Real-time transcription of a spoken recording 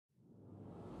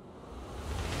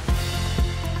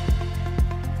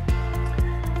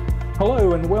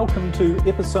Hello and welcome to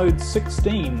episode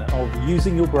 16 of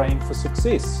Using Your Brain for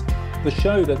Success, the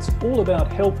show that's all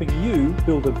about helping you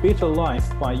build a better life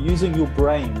by using your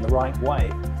brain the right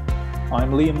way.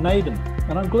 I'm Liam Naden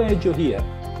and I'm glad you're here.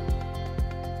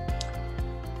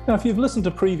 Now, if you've listened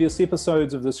to previous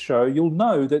episodes of this show, you'll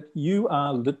know that you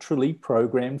are literally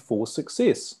programmed for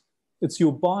success. It's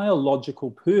your biological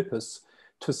purpose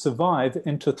to survive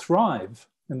and to thrive.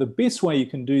 And the best way you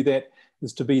can do that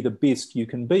is to be the best you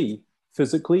can be,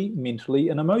 physically, mentally,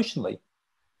 and emotionally,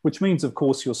 which means, of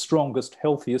course, you're strongest,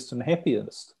 healthiest, and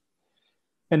happiest.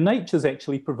 And nature's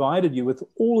actually provided you with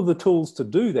all of the tools to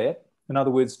do that, in other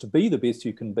words, to be the best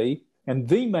you can be, and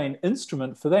the main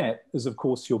instrument for that is, of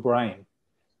course, your brain.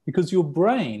 Because your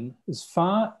brain is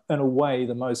far and away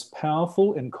the most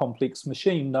powerful and complex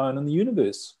machine known in the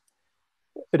universe.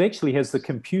 It actually has the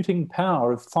computing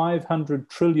power of 500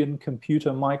 trillion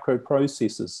computer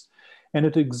microprocessors. And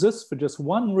it exists for just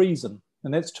one reason,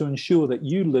 and that's to ensure that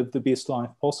you live the best life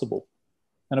possible.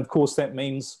 And of course, that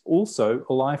means also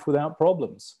a life without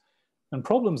problems. And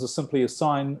problems are simply a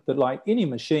sign that, like any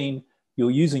machine, you're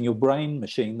using your brain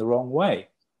machine the wrong way.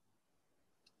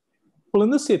 Well, in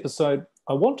this episode,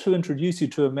 I want to introduce you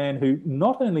to a man who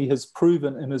not only has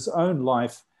proven in his own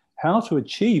life how to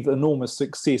achieve enormous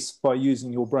success by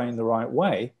using your brain the right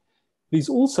way, he's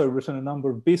also written a number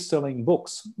of best-selling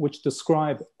books which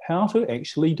describe how to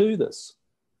actually do this.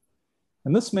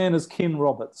 And this man is Ken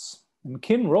Roberts. And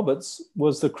Ken Roberts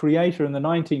was the creator in the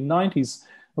 1990s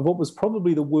of what was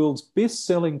probably the world's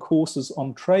best-selling courses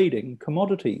on trading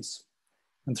commodities.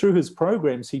 And through his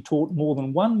programs, he taught more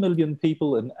than 1 million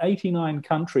people in 89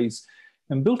 countries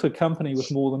and built a company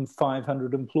with more than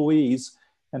 500 employees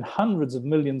and hundreds of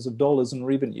millions of dollars in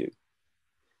revenue.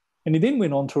 And he then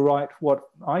went on to write what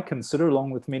I consider, along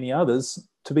with many others,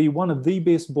 to be one of the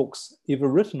best books ever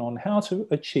written on how to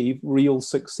achieve real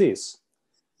success.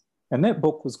 And that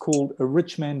book was called A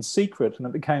Rich Man's Secret, and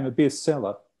it became a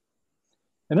bestseller.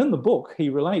 And in the book, he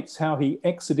relates how he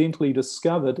accidentally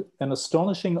discovered an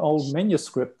astonishing old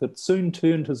manuscript that soon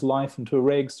turned his life into a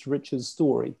rags to riches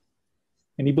story.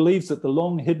 And he believes that the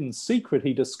long-hidden secret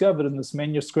he discovered in this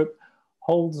manuscript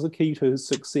holds the key to his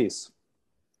success.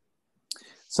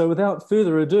 So without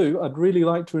further ado, I'd really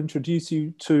like to introduce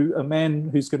you to a man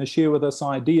who's going to share with us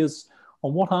ideas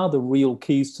on what are the real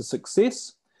keys to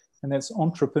success, and that's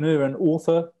entrepreneur and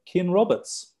author Ken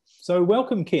Roberts. So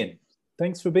welcome, Ken.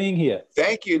 Thanks for being here.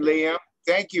 Thank you, Liam.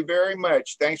 Thank you very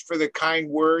much. Thanks for the kind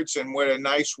words and what a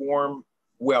nice, warm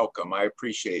welcome. I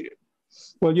appreciate it.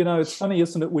 Well, you know, it's funny,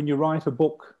 isn't it, when you write a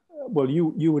book, well,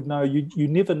 you would know, you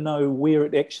never know where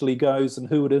it actually goes and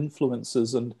who it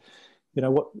influences and, you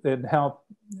know, what and how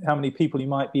many people you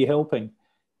might be helping.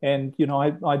 And, you know,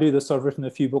 I do this, I've written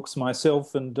a few books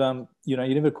myself and, you know,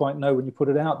 you never quite know when you put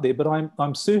it out there, but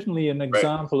I'm certainly an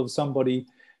example of somebody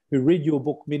who read your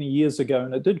book many years ago,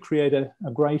 and it did create a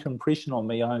great impression on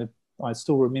me. I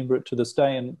still remember it to this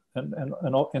day, and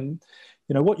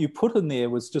you know, what you put in there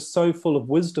was just so full of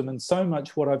wisdom, and so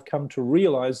much what I've come to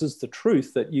realize is the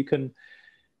truth, that you can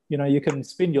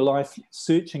spend your life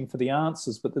searching for the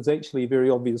answers, but there's actually a very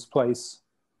obvious place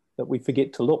that we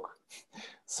forget to look.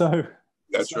 So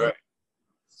that's right.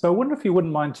 So I wonder if you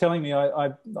wouldn't mind telling me,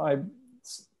 I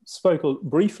spoke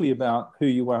briefly about who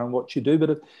you are and what you do,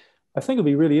 but I think it'd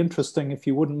be really interesting if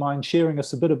you wouldn't mind sharing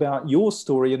us a bit about your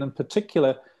story, and in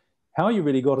particular, how you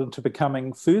really got into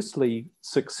becoming, firstly,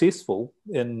 successful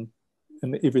in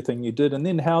everything you did, and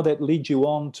then how that led you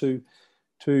on to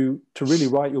really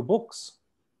write your books.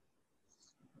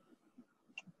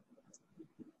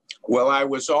 Well, I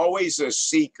was always a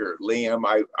seeker, Liam.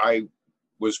 I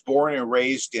was born and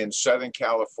raised in Southern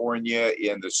California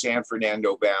in the San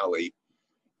Fernando Valley,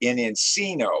 in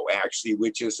Encino, actually,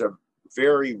 which is a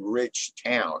very rich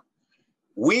town.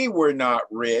 We were not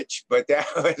rich, but that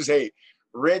was a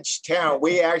rich town.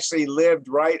 We actually lived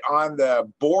right on the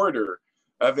border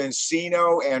of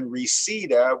Encino and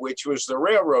Reseda, which was the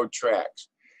railroad tracks.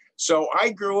 So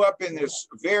I grew up in this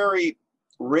very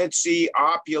ritzy,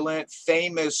 opulent,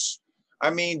 famous,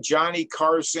 Johnny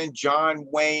Carson, John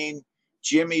Wayne,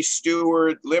 Jimmy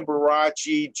Stewart,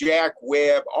 Liberace, Jack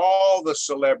Webb, all the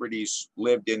celebrities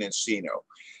lived in Encino.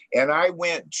 And I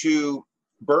went to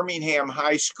Birmingham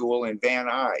High School in Van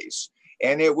Nuys,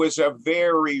 and it was a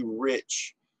very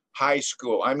rich high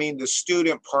school. The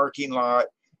student parking lot,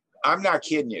 I'm not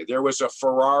kidding you. There was a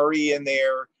Ferrari in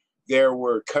there. There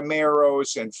were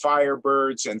Camaros and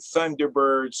Firebirds and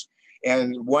Thunderbirds.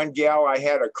 And one gal I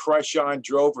had a crush on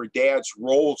drove her dad's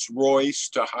Rolls Royce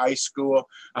to high school.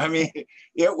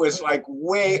 It was like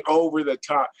way over the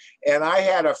top. And I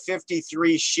had a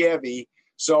 53 Chevy.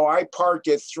 So I parked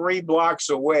it 3 blocks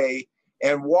away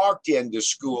and walked into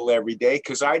school every day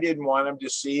because I didn't want them to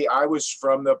see I was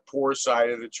from the poor side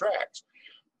of the tracks.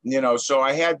 So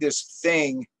I had this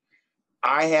thing.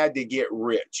 I had to get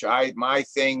rich. My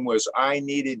thing was I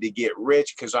needed to get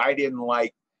rich because I didn't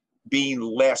like being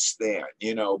less than,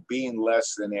 being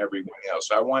less than everyone else.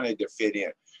 I wanted to fit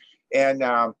in. And,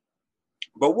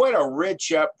 but what a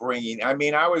rich upbringing. I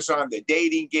mean, I was on the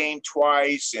Dating Game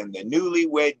twice and the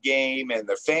Newlywed Game and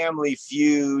the Family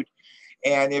Feud.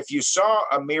 And if you saw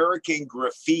American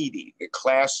Graffiti, the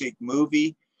classic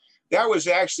movie, that was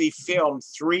actually filmed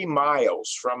 3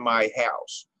 miles from my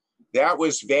house. That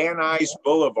was Van Nuys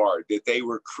Boulevard that they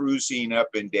were cruising up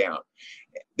and down.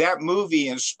 That movie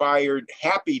inspired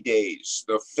Happy Days,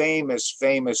 the famous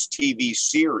TV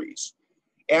series.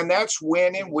 And that's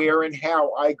when and where and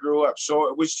how I grew up. So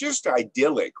it was just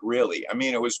idyllic, really. I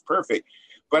mean, it was perfect.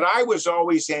 But I was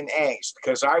always in angst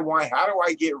because how do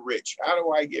I get rich? How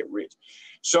do I get rich?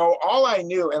 So all I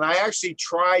knew, and I actually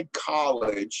tried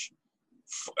college,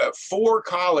 4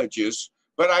 colleges,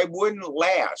 but I wouldn't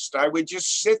last. I would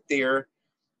just sit there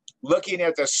looking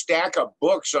at the stack of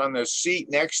books on the seat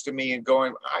next to me and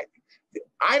going,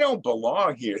 I don't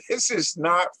belong here. This is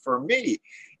not for me,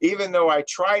 even though I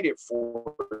tried it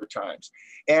 4 times.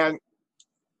 And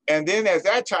then at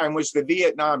that time was the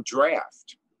Vietnam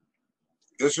draft.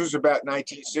 This was about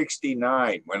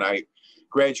 1969 when I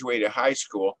graduated high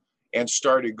school and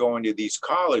started going to these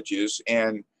colleges.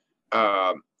 And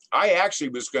I actually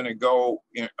was going to go,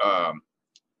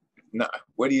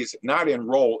 enlist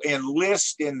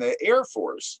in the Air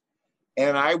Force.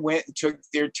 And I went and took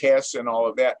their tests and all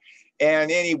of that. And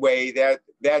anyway, that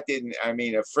didn't,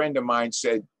 a friend of mine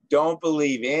said, don't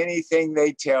believe anything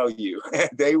they tell you.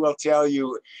 They will tell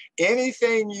you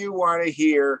anything you want to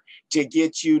hear to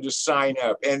get you to sign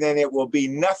up. And then it will be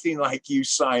nothing like you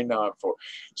signed on for.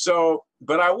 So,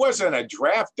 but I wasn't a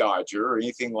draft dodger or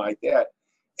anything like that.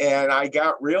 And I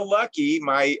got real lucky.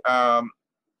 My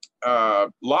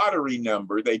lottery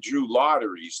number, they drew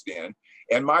lotteries then,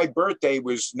 and my birthday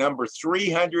was number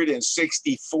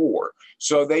 364.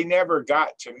 So they never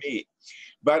got to me.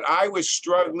 But I was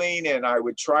struggling, and I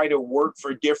would try to work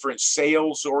for different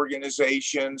sales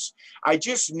organizations. I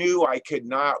just knew I could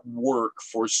not work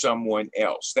for someone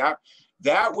else. That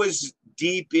was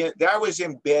that was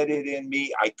embedded in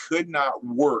me. I could not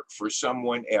work for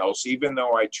someone else, even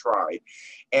though I tried.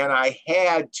 And I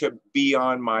had to be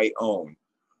on my own.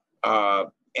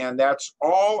 And that's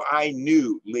all I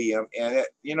knew, Liam. And,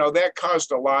 that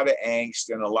caused a lot of angst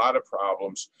and a lot of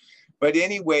problems. But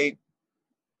anyway,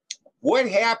 what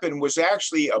happened was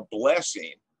actually a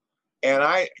blessing. And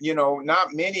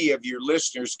not many of your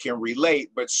listeners can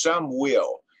relate, but some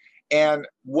will. And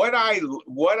what I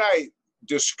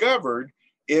discovered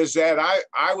is that I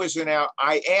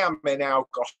am an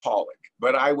alcoholic,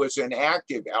 but I was an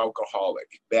active alcoholic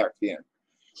back then.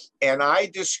 And I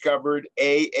discovered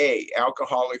AA,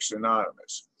 Alcoholics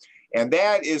Anonymous. And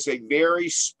that is a very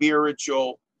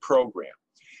spiritual program.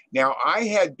 Now, I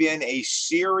had been a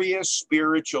serious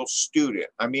spiritual student.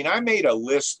 I made a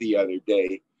list the other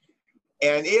day,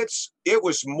 and it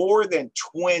was more than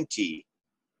 20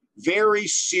 very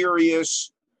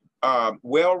serious,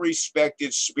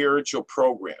 well-respected spiritual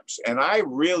programs. And I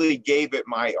really gave it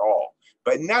my all.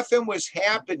 But nothing was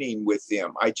happening with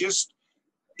them. It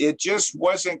just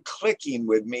wasn't clicking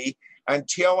with me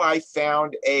until I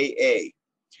found AA.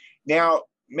 Now,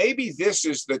 maybe this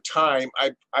is the time.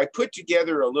 I put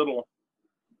together a little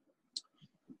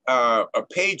a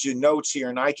page of notes here,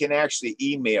 and I can actually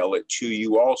email it to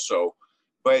you also.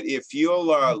 But if you'll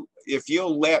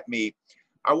let me,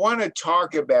 I want to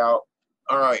talk about,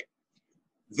 all right,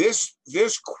 this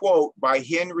quote by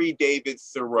Henry David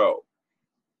Thoreau: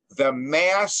 "The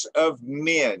mass of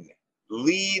men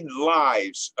lead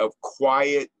lives of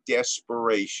quiet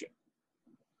desperation.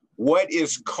 What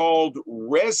is called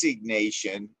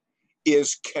resignation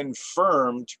is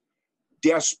confirmed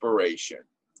desperation."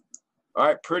 All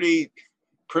right, pretty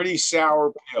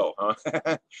sour pill, huh?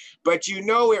 But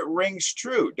it rings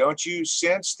true. Don't you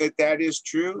sense that is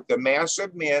true? The mass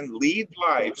of men lead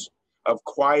lives of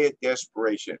quiet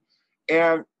desperation.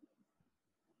 And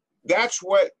that's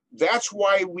why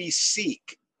we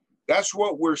seek. That's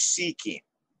what we're seeking.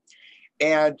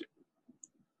 And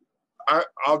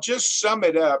I'll just sum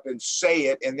it up and say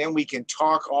it, and then we can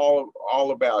talk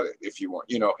all about it if you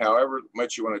want, however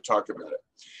much you want to talk about it.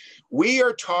 We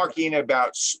are talking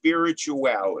about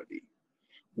spirituality.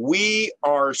 We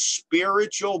are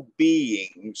spiritual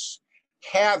beings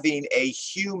having a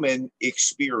human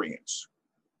experience.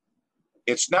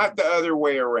 It's not the other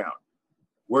way around.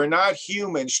 We're not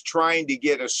humans trying to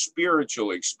get a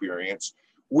spiritual experience.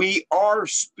 We are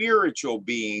spiritual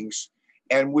beings,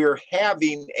 and we're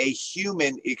having a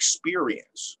human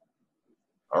experience.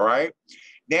 All right.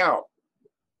 Now,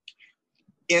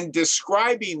 in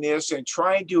describing this and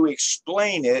trying to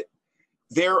explain it,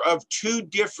 they're of two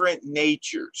different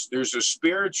natures. There's a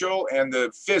spiritual and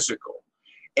the physical,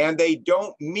 and they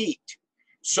don't meet.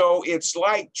 So it's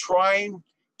like trying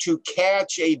to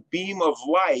catch a beam of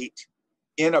light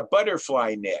in a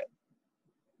butterfly net.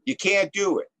 You can't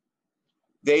do it.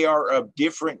 They are of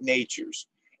different natures.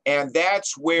 And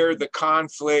that's where the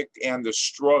conflict and the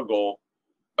struggle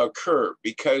occur,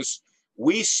 because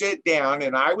we sit down,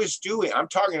 and I'm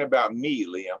talking about me,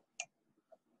 Liam.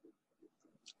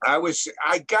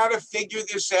 I got to figure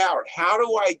this out. How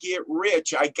do I get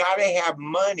rich? I got to have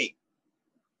money.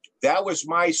 That was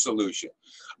my solution.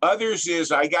 Others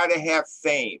is I got to have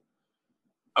fame.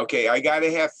 Okay, I got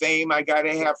to have fame. I got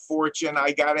to have fortune.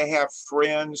 I got to have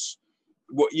friends.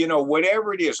 You know,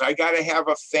 whatever it is, I got to have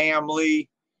a family.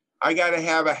 I got to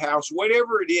have a house,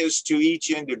 whatever it is to each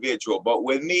individual. But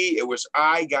with me, it was,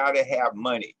 I got to have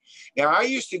money. Now, I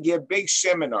used to give big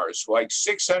seminars, like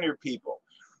 600 people.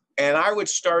 And I would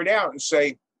start out and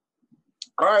say,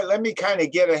 all right, let me kind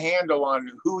of get a handle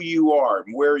on who you are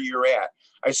and where you're at.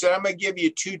 I said, I'm going to give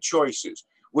you two choices.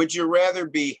 Would you rather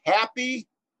be happy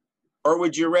or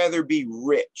would you rather be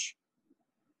rich?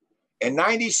 And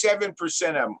 97%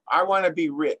 of them, I want to be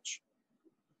rich.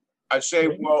 I say,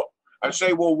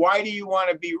 well, why do you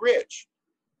want to be rich?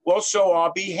 Well, so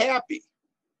I'll be happy.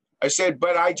 I said,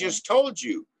 but I just told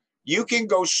you, you can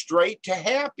go straight to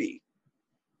happy.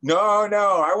 No,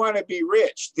 I want to be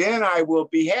rich. Then I will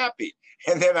be happy.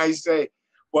 And then I say,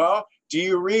 well, do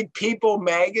you read People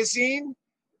magazine?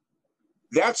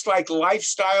 That's like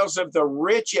lifestyles of the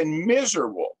rich and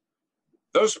miserable.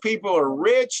 Those people are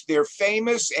rich, they're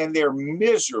famous, and they're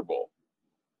miserable.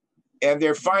 And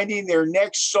they're finding their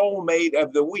next soulmate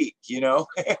of the week, you know?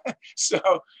 So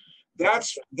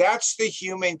that's the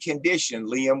human condition,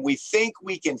 Liam. We think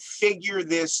we can figure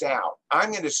this out.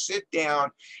 I'm going to sit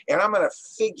down and I'm going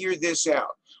to figure this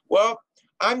out. Well,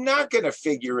 I'm not going to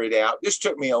figure it out. This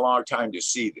took me a long time to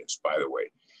see this, by the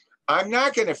way. I'm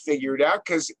not going to figure it out,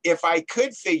 because if I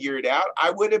could figure it out,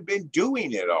 I would have been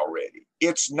doing it already.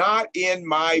 It's not in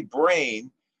my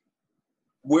brain,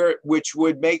 which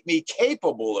would make me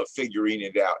capable of figuring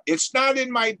it out. It's not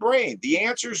in my brain. The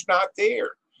answer's not there.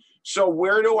 So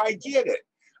where do I get it?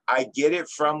 I get it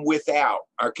from without.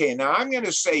 Okay, now I'm going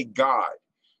to say God,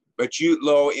 but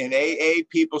in AA,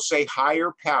 people say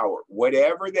higher power,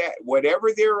 whatever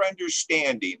their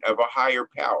understanding of a higher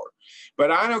power.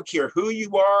 But I don't care who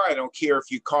you are. I don't care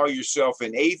if you call yourself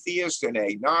an atheist, an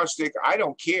agnostic. I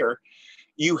don't care.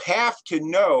 You have to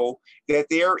know that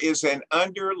there is an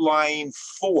underlying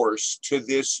force to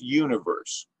this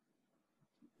universe.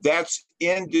 That's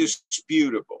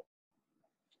indisputable.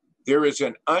 There is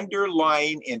an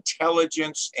underlying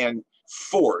intelligence and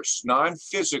force,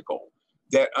 non-physical,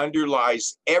 that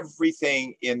underlies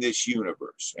everything in this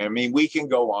universe. I mean, we can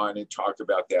go on and talk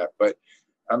about that, but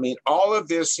I mean, all of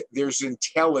this, there's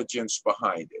intelligence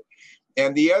behind it.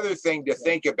 And the other thing to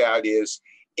think about is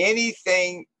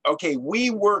anything, okay, we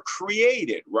were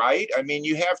created, right? I mean,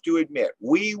 you have to admit,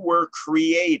 we were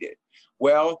created.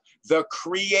 Well, the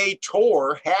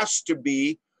creator has to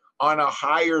be on a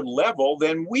higher level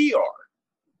than we are.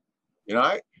 You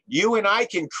know, you and I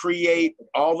can create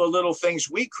all the little things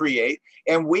we create,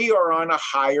 and we are on a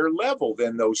higher level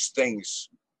than those things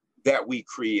that we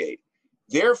create.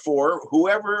 Therefore,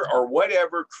 whoever or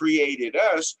whatever created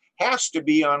us has to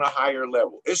be on a higher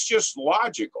level. It's just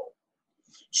logical.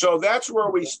 So that's where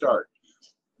we start.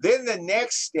 Then the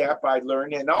next step I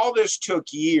learned, and all this took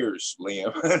years,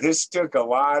 Liam. This took a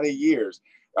lot of years.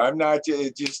 I'm not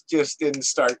just didn't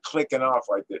start clicking off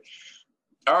like this.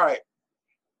 All right.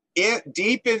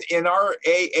 Deep in our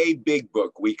AA Big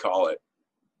Book, we call it,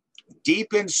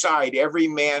 deep inside every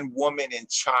man, woman, and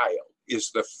child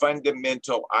is the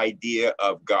fundamental idea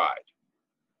of God.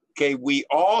 Okay, we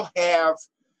all have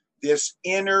this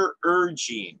inner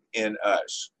urging in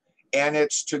us, and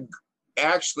it's to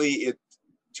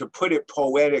put it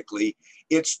poetically,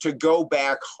 it's to go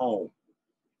back home.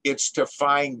 It's to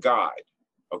find God,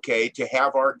 okay, to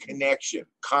have our connection,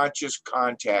 conscious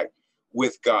contact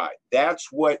with God.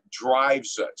 That's what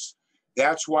drives us.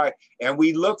 That's why, and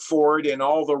we look for it in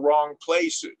all the wrong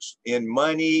places, in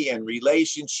money and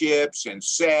relationships and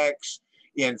sex,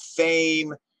 in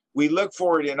fame. We look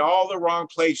for it in all the wrong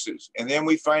places. And then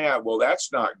we find out, well,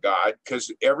 that's not God, because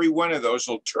every one of those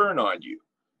will turn on you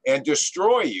and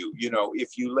destroy you, you know,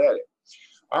 if you let it.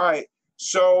 All right.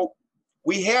 So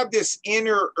we have this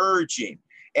inner urging.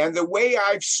 And the way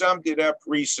I've summed it up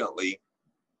recently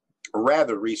or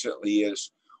rather recently,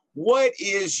 is what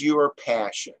is your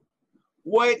passion?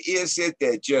 What is it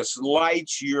that just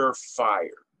lights your fire?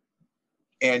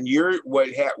 And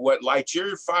what lights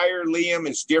your fire, Liam,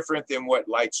 is different than what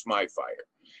lights my fire.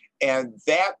 And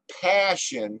that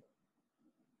passion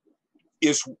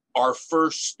is our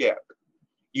first step.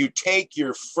 You take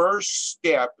your first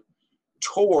step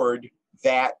toward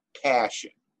that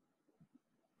passion.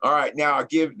 All right, now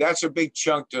that's a big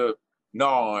chunk to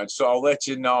gnaw on, so I'll let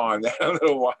you gnaw on that a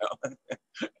little while.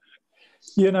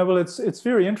 Yeah, no, well, it's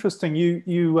very interesting.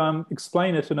 You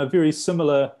explain it in a very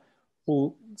similar,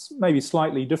 or maybe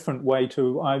slightly different way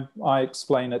to I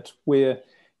explain it, where,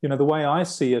 the way I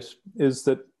see it is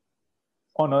that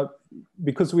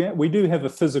because we do have a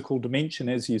physical dimension,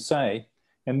 as you say,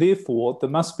 and therefore there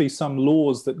must be some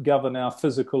laws that govern our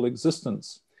physical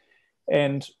existence.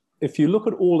 And if you look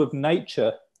at all of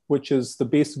nature, which is the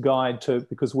best guide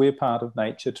because we're part of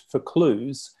nature, for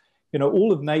clues,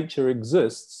 all of nature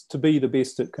exists to be the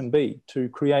best it can be, to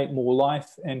create more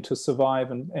life and to survive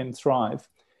and thrive.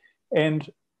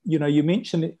 And, you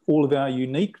mentioned all of our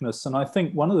uniqueness. And I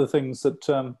think one of the things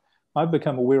that I've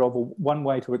become aware of, one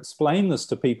way to explain this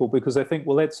to people, because they think,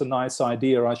 well, that's a nice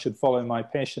idea, I should follow my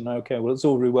passion. Okay, well, it's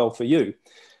all very well for you,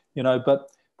 but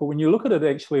when you look at it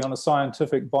actually on a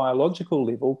scientific biological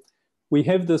level, we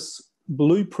have this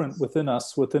blueprint within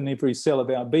us, within every cell of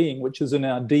our being, which is in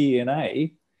our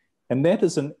DNA. And that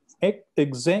is an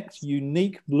exact,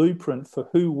 unique blueprint for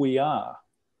who we are.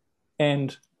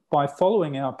 And by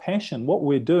following our passion, what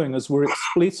we're doing is we're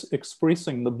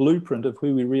expressing the blueprint of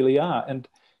who we really are. And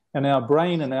our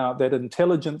brain and that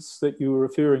intelligence that you were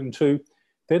referring to,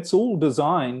 that's all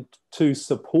designed to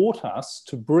support us,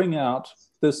 to bring out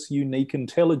this unique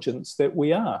intelligence that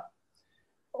we are.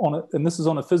 And this is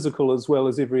on a physical as well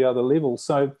as every other level.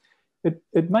 So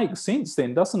it makes sense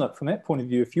then, doesn't it, from that point of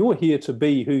view? If you're here to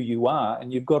be who you are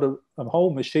and you've got a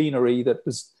whole machinery that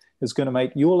is going to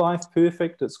make your life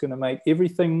perfect, it's going to make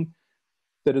everything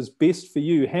that is best for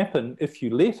you happen if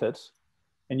you let it,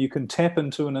 and you can tap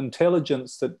into an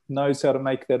intelligence that knows how to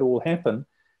make that all happen,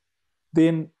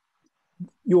 then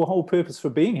your whole purpose for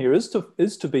being here is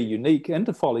to be unique and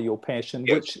to follow your passion.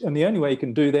 Yes. And the only way you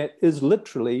can do that is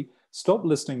literally stop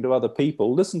listening to other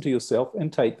people, listen to yourself,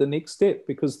 and take the next step,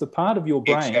 because the part of your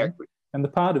brain and the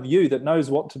part of you that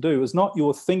knows what to do is not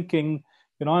your thinking.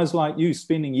 I was like you,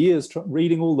 spending years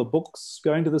reading all the books,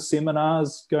 going to the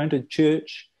seminars, going to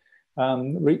church,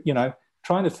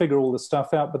 trying to figure all this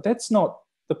stuff out. But that's not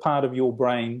the part of your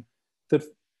brain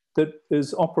that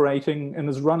is operating and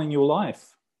is running your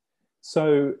life.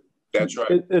 So that's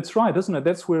right. It's right, isn't it?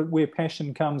 That's where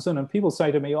passion comes in. And people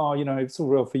say to me, oh, it's all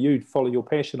well for you to follow your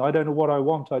passion. I don't know what I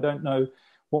want. I don't know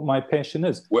what my passion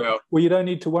is. Well, you don't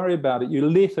need to worry about it. You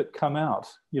let it come out.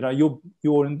 Your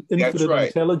infinite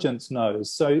intelligence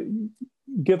knows. So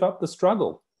give up the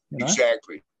struggle.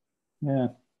 Exactly. Yeah.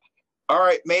 All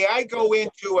right. May I go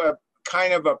into a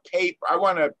kind of a paper? I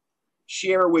want to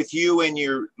share with you and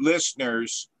your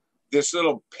listeners this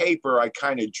little paper I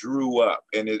kind of drew up,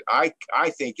 and I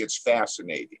think it's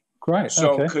fascinating. Great.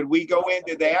 So okay. Could we go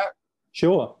into that?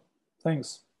 Sure.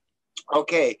 Thanks.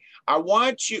 Okay. I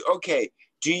want you, okay.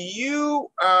 Do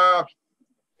you,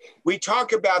 we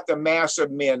talk about the mass of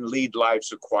men lead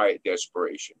lives of quiet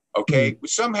desperation. Okay. Mm-hmm.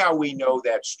 Somehow we know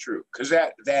that's true, because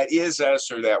that is us,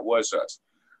 or that was us.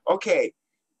 Okay.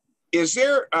 Is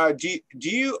there, are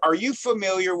you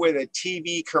familiar with a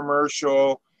TV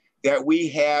commercial that we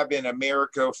have in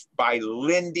America by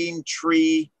Lending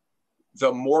Tree,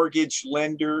 the mortgage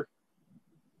lender?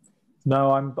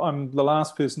 No, I'm the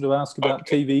last person to ask about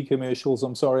TV commercials.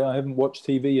 I'm sorry, I haven't watched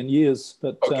TV in years.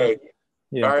 But okay,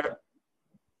 yeah, all right.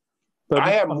 But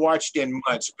I haven't watched in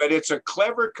months. But it's a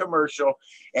clever commercial,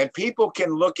 and people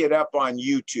can look it up on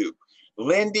YouTube.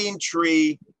 Lending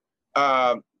Tree.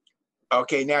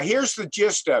 Okay, now here's the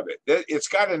gist of it. It's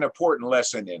got an important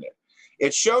lesson in it.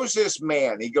 It shows this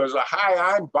man. He goes,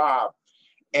 "Hi, I'm Bob."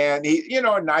 And he,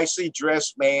 a nicely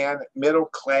dressed man, middle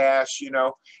class,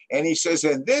 and he says,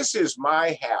 "And this is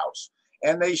my house."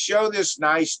 And they show this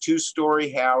nice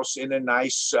 2-story house in a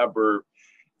nice suburb,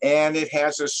 and it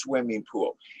has a swimming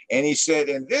pool. And he said,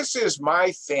 "And this is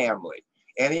my family."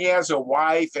 And he has a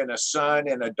wife and a son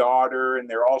and a daughter, and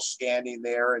they're all standing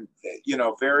there, and,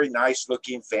 very nice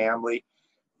looking family.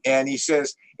 And he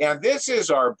says, "And this is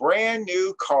our brand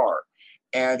new car."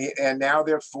 And now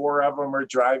there 4 of them are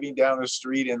driving down the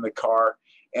street in the car.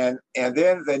 And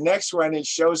then the next one, it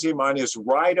shows him on his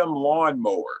Ride-em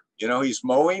lawnmower. He's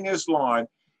mowing his lawn,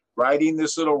 riding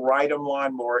this little Ride-em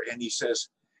lawnmower. And he says,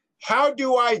 "How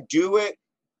do I do it?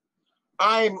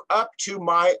 I'm up to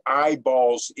my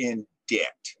eyeballs in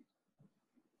debt."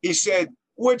 He said,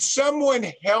 would someone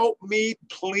help me,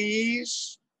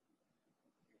 please?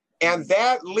 And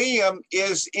that, Liam,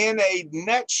 is in a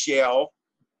nutshell,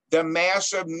 the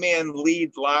mass of men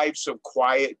lead lives of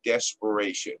quiet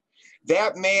desperation.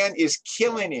 That man is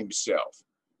killing himself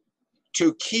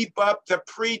to keep up the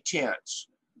pretense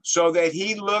so that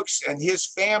he looks and his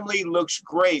family looks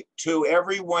great to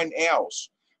everyone else.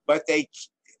 But they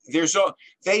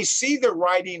see the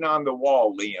writing on the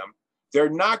wall, Liam. They're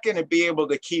not going to be able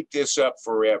to keep this up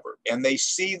forever. And they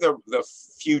see the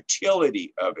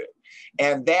futility of it.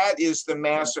 And that is the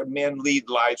mass of men lead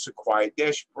lives of quiet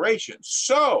desperation.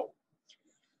 So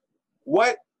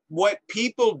what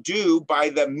people do by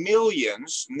the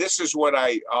millions, and this is what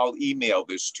I'll email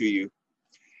this to you,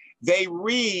 they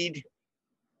read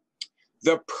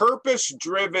The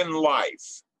Purpose-Driven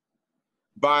Life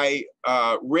by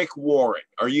Rick Warren.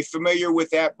 Are you familiar with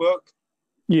that book?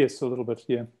 Yes, a little bit,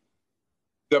 yeah.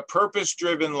 The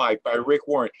Purpose-Driven Life by Rick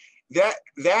Warren. That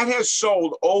has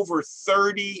sold over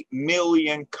 30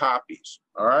 million copies,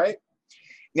 all right?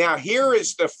 Now, here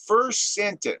is the first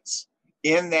sentence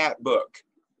in that book.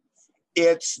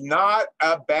 It's not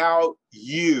about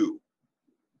you.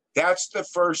 That's the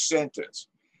first sentence.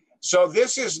 So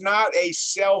this is not a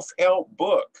self-help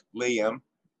book, Liam.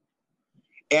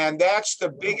 And that's the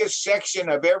biggest section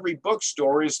of every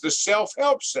bookstore is the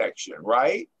self-help section,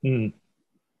 right? Mm.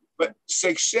 But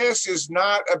success is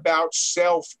not about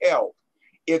self-help.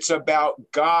 It's about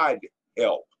God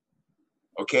help,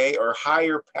 okay, or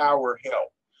higher power help.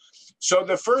 So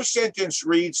the first sentence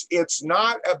reads, it's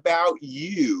not about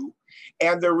you.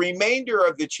 And the remainder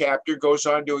of the chapter goes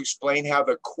on to explain how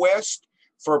the quest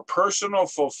for personal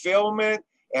fulfillment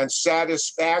and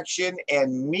satisfaction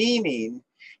and meaning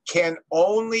can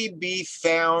only be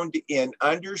found in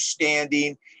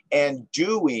understanding and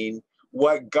doing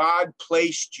what God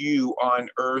placed you on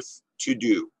earth to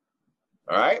do.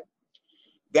 All right?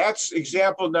 That's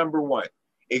example number one.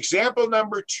 Example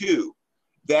number two,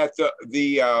 that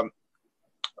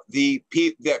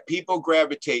that people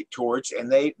gravitate towards,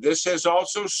 and this has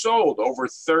also sold over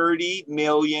 30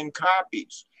 million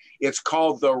copies. It's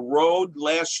called The Road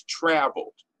Less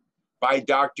Traveled by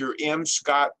Dr. M.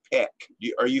 Scott Peck.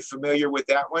 Are you familiar with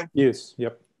that one? Yes,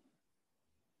 yep.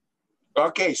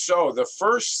 Okay, so the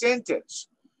first sentence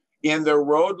in The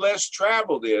Road Less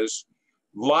Traveled is,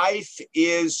 life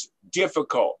is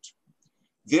difficult.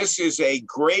 This is a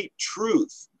great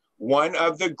truth, one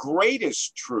of the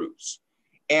greatest truths.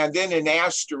 And then in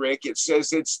asterisk, it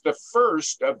says it's the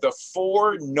first of the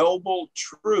four noble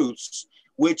truths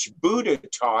which Buddha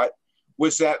taught,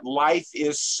 was that life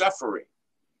is suffering.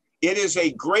 It is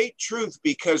a great truth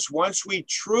because once we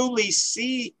truly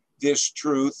see this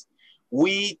truth,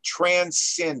 we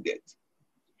transcend it.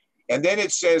 And then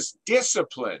it says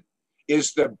discipline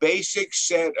is the basic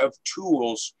set of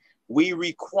tools we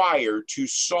require to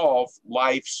solve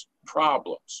life's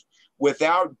problems.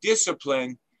 Without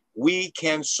discipline, we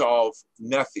can solve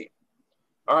nothing.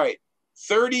 All right,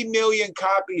 30 million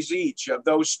copies each of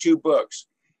those two books.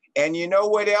 And you know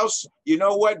what else? You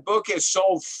know what book has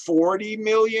sold 40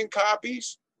 million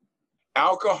copies?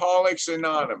 Alcoholics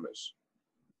Anonymous.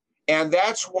 And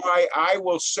that's why I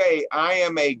will say I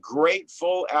am a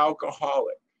grateful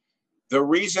alcoholic. The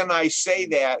reason I say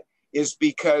that is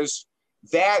because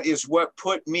that is what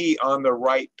put me on the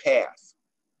right path.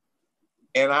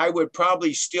 And I would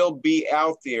probably still be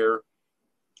out there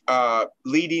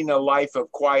leading a life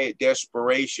of quiet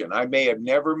desperation. I may have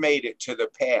never made it to the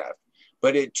path,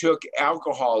 but it took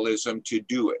alcoholism to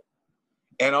do it.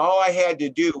 And all I had to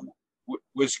do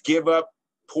was give up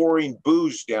pouring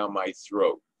booze down my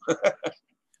throat.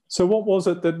 So what was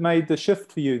it that made the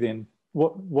shift for you then?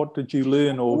 What did you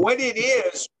learn? Or what it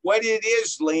is,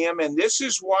 Liam, and this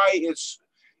is why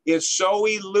it's so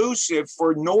elusive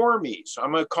for normies.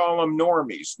 I'm going to call them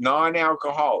normies,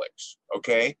 non-alcoholics,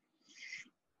 okay?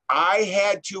 I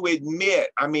had to admit,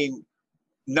 I mean,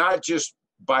 not just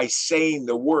by saying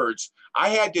the words, I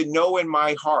had to know in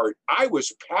my heart I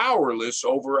was powerless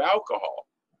over alcohol.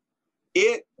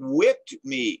 It whipped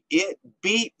me. It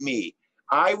beat me.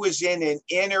 I was in an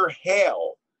inner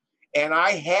hell. And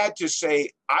I had to say,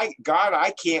 God,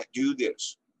 I can't do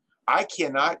this. I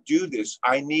cannot do this.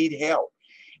 I need help.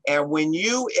 And when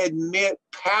you admit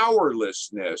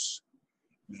powerlessness,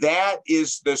 that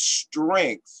is the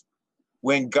strength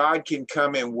when God can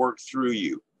come and work through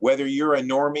you, whether you're a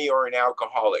normie or an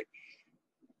alcoholic.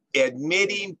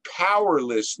 Admitting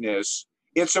powerlessness,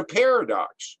 it's a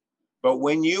paradox. But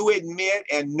when you admit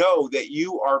and know that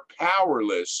you are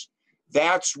powerless,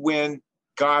 that's when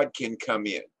God can come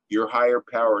in. Your higher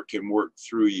power can work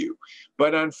through you.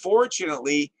 But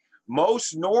unfortunately,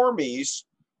 most normies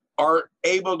are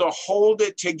able to hold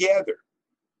it together.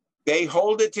 They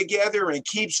hold it together and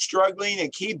keep struggling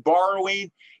and keep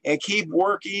borrowing and keep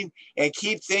working and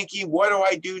keep thinking, what do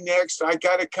I do next? I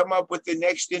got to come up with the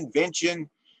next invention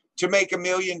to make $1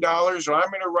 million, or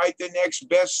I'm going to write the next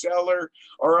bestseller,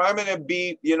 or I'm going to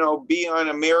be, be on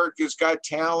America's Got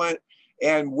Talent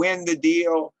and win the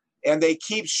deal. And they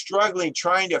keep struggling,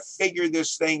 trying to figure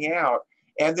this thing out,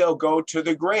 and they'll go to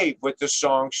the grave with the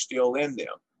song still in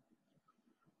them.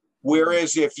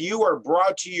 Whereas if you are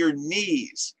brought to your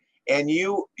knees and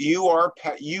you are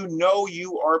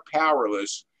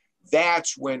powerless,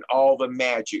 that's when all the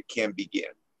magic can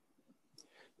begin.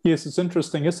 Yes, it's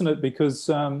interesting, isn't it? Because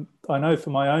I know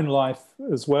for my own life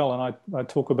as well, and I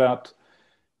talk about,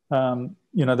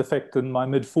 the fact in my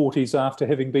mid-40s, after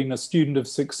having been a student of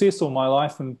success all my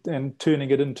life and turning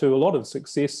it into a lot of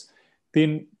success,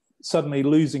 then suddenly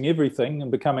losing everything and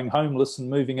becoming homeless and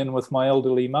moving in with my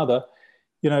elderly mother,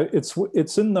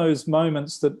 it's in those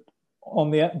moments that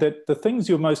the things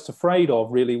you're most afraid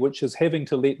of, really, which is having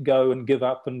to let go and give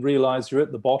up and realize you're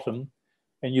at the bottom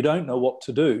and you don't know what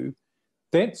to do.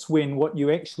 That's when what you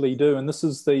actually do, and this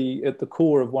is at the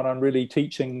core of what I'm really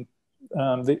teaching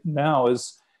now,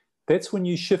 is that's when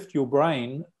you shift your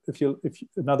brain,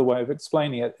 another way of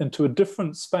explaining it, into a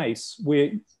different space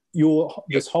where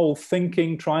this whole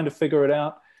thinking, trying to figure it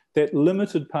out, that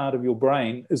limited part of your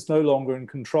brain is no longer in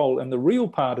control, and the real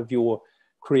part of your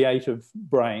creative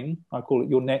brain, I call it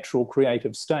your natural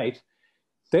creative state,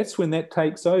 that's when that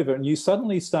takes over and you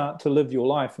suddenly start to live your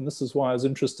life. And this is why I was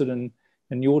interested in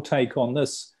your take on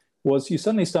this, was you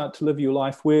suddenly start to live your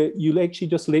life where you actually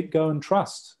just let go and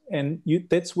trust. And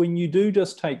that's when you do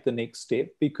just take the next step,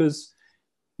 because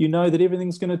you know that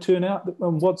everything's going to turn out,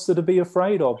 and what's there to be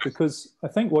afraid of? Because I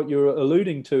think what you're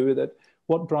alluding to, that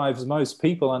what drives most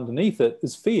people underneath it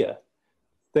is fear.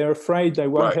 They're afraid they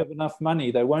won't have enough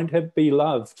money, they won't be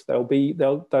loved, they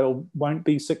won't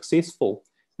be successful.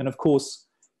 And of course,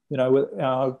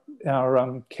 our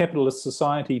capitalist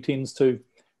society tends to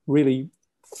really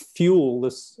fuel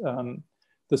this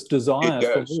desire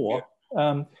for more.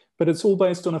 Yeah. But it's all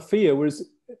based on a fear.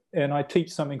 And I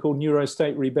teach something called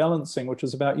neurostate rebalancing, which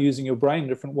is about using your brain in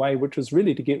a different way, which is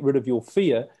really to get rid of your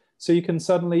fear, so you can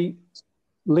suddenly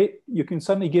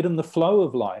get in the flow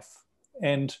of life.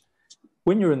 And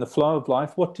when you're in the flow of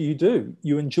life, what do?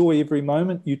 You enjoy every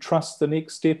moment, you trust the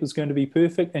next step is going to be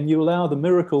perfect, and you allow the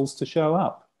miracles to show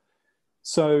up.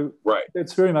 So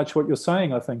that's very much what you're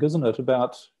saying, I think, isn't it?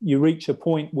 About you reach a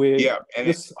point where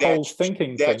this whole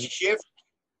thinking thing. Shift,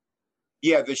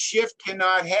 the shift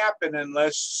cannot happen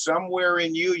unless somewhere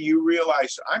in you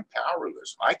realize, I'm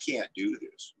powerless. I can't do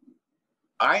this.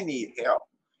 I need help.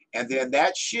 And then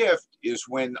that shift is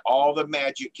when all the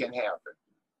magic can happen.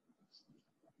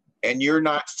 And you're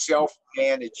not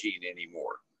self-managing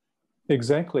anymore.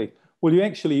 Exactly. Well, you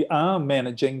actually are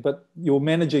managing, but you're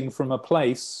managing from a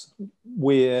place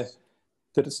where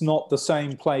that it's not the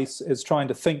same place as trying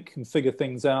to think and figure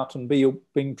things out and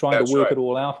trying to work it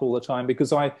all out all the time.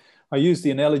 Because I use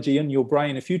the analogy, in your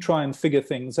brain, if you try and figure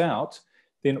things out,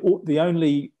 then the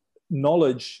only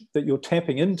knowledge that you're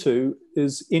tapping into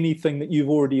is anything that you've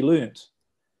already learnt.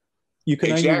 You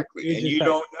can and you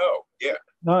don't know. Yeah.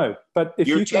 No, but if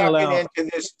you can allow into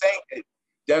this thing that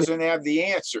doesn't have the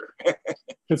answer.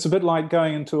 It's a bit like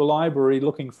going into a library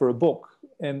looking for a book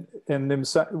and them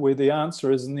where the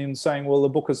answer is, and then saying, well, the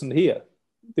book isn't here.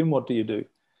 Then what do you do?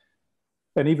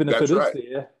 And even if it is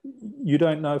there, you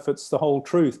don't know if it's the whole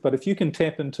truth. But if you can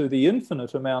tap into the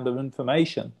infinite amount of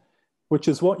information, which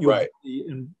is what your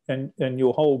body and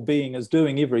your whole being is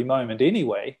doing every moment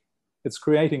anyway, it's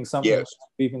creating something without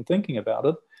even thinking about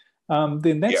it,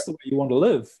 then that's the way you want to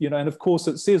live. And of course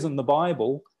it says in the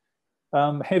Bible,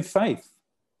 have faith,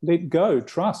 let go,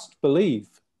 trust, believe.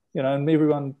 And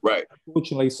everyone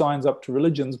unfortunately signs up to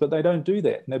religions, but they don't do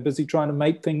that. And they're busy trying to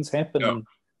make things happen and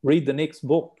read the next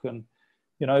book and,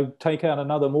 take out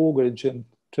another mortgage and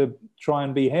to try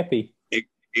and be happy.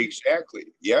 Exactly.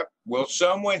 Yep. Will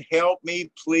someone help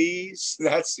me, please?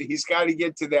 He's got to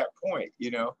get to that point.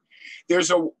 There's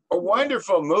a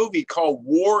wonderful movie called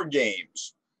War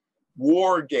Games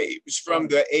from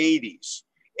the 80s.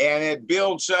 And it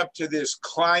builds up to this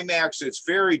climax. It's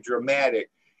very dramatic.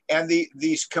 And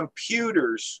these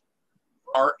computers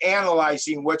are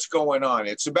analyzing what's going on.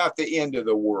 It's about the end of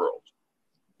the world.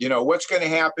 What's going to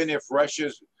happen if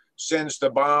Russia sends the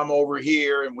bomb over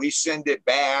here and we send it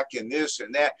back and this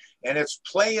and that. And it's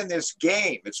playing this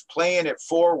game. It's playing it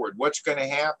forward. What's going to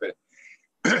happen?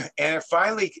 And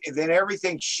finally, then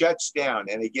everything shuts down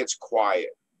and it gets quiet.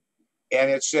 And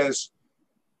it says,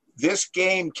 this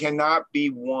game cannot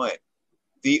be won.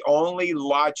 the only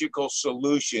logical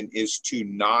solution is to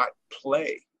not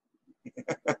play.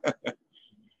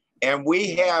 And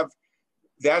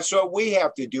that's what we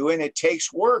have to do. And it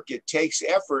takes work. It takes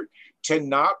effort to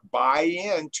not buy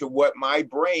into what my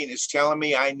brain is telling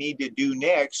me I need to do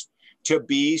next to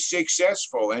be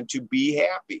successful and to be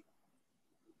happy.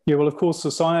 Yeah, well, of course,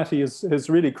 society has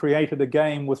really created a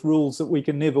game with rules that we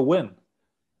can never win.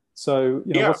 So,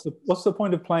 what's the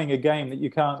point of playing a game that you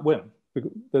can't win?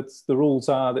 That's the rules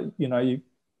are that,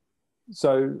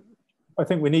 so I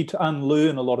think we need to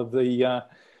unlearn a lot of the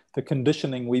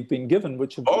conditioning we've been given,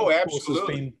 which of course has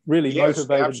been really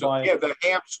motivated by the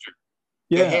hamster.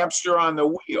 The hamster on the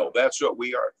wheel. That's what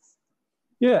we are.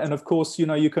 Yeah, and of course,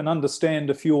 you can understand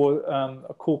if you're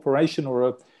a corporation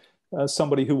or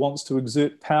somebody who wants to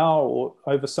exert power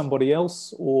over somebody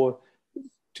else or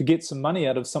to get some money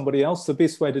out of somebody else, the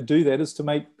best way to do that is to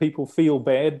make people feel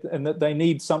bad and that they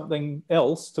need something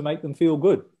else to make them feel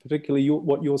good, particularly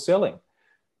what you're selling.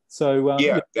 So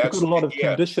you've got a lot of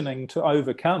conditioning to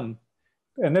overcome.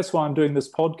 And that's why I'm doing this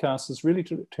podcast, is really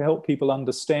to help people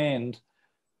understand,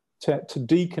 to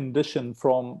decondition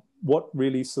from what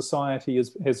really society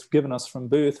has given us from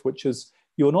birth, which is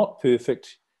you're not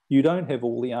perfect, you don't have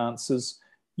all the answers,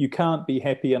 you can't be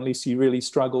happy unless you really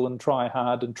struggle and try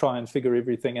hard and try and figure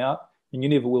everything out, and you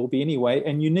never will be anyway,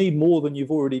 and you need more than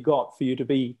you've already got for you to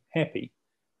be happy.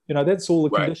 That's all the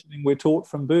conditioning we're taught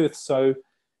from birth. So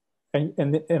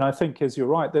and I think, as you're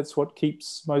right, that's what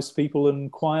keeps most people in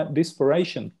quiet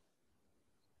desperation.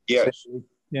 Yes.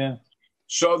 Yeah.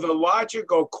 So the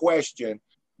logical question,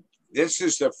 this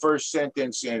is the first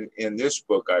sentence in this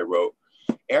book I wrote.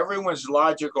 Everyone's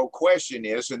logical question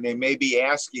is, and they may be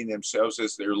asking themselves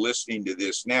as they're listening to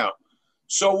this now,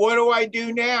 so what do I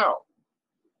do now?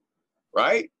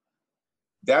 Right?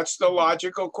 That's the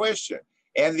logical question.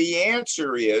 And the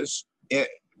answer is,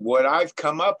 what I've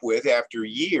come up with after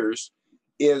years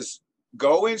is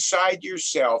go inside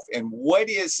yourself and what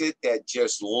is it that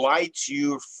just lights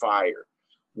your fire?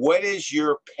 What is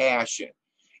your passion?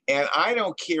 And I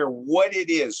don't care what it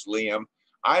is, Liam.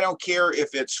 I don't care if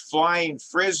it's flying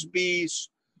frisbees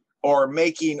or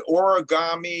making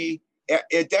origami.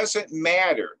 It doesn't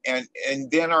matter. And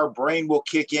then our brain will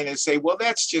kick in and say, well,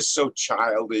 that's just so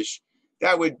childish.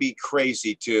 That would be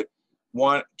crazy to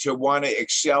want to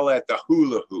excel at the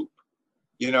hula hoop.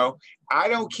 I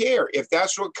don't care if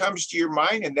that's what comes to your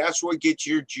mind and that's what gets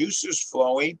your juices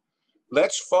flowing.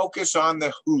 Let's focus on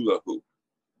the hula hoop.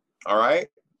 All right.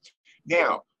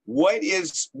 Now, what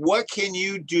can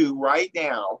you do right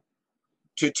now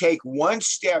to take one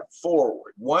step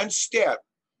forward, one step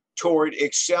toward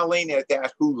excelling at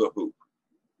that hula hoop?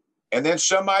 And then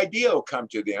some idea will come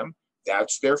to them.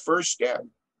 That's their first step.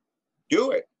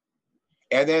 Do it.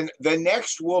 And then the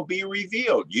next will be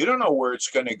revealed. You don't know where it's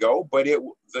going to go, but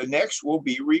the next will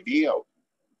be revealed.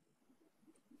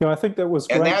 I think that was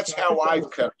great. And that's how I've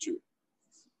come to.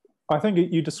 I think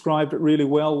you described it really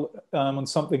well on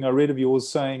something I read of yours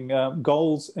saying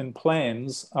goals and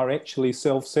plans are actually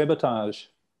self-sabotage.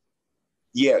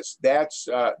 Yes, that's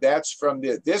from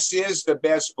this is the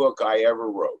best book I ever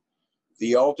wrote,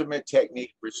 The Ultimate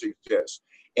Technique for Success.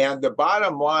 And the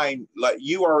bottom line, like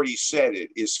you already said it,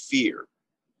 is fear.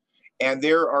 And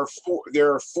there are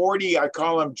 40, I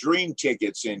call them dream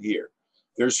tickets in here.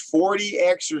 There's 40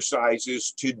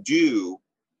 exercises to do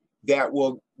that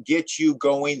will get you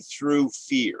going through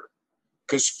fear.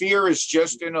 Because fear is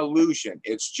just an illusion.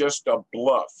 It's just a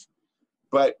bluff.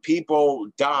 But people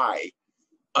die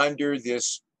under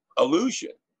this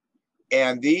illusion.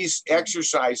 And these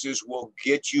exercises will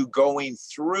get you going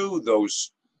through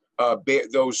those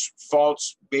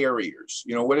false barriers.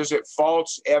 What is it?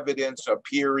 False evidence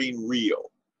appearing real.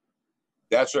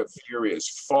 That's what fear is.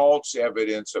 False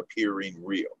evidence appearing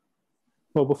real.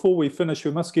 Well, before we finish,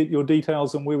 we must get your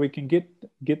details on where we can get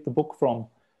the book from.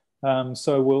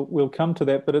 So we'll come to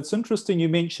that. But it's interesting you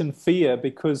mentioned fear,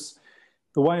 because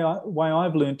the way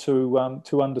I've learned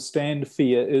to understand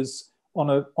fear is on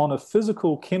a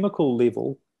physical chemical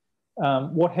level.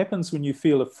 What happens when you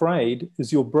feel afraid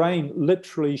is your brain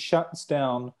literally shuts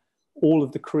down all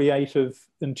of the creative,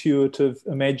 intuitive,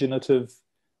 imaginative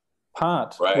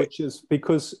part, which is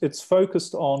because it's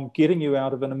focused on getting you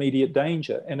out of an immediate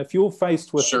danger. And if you're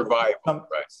faced with survival,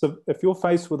 if you're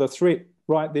faced with a threat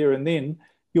right there and then,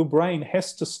 your brain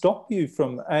has to stop you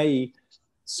from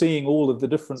seeing all of the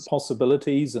different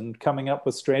possibilities and coming up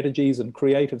with strategies and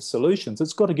creative solutions.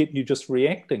 It's got to get you just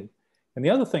reacting. And the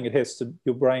other thing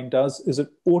your brain does is it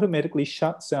automatically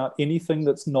shuts out anything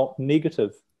that's not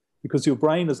negative, because your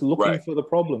brain is looking for the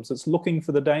problems. It's looking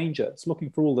for the danger. It's looking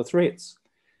for all the threats.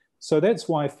 So that's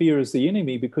why fear is the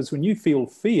enemy, because when you feel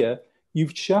fear,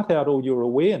 you've shut out all your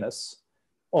awareness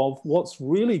of what's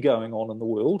really going on in the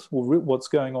world, or what's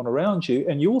going on around you,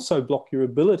 and you also block your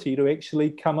ability to actually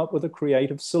come up with a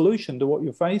creative solution to what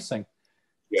you're facing.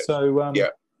 Yes. So,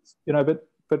 you know,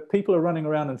 but people are running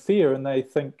around in fear, and they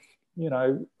think, you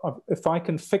know, if I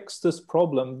can fix this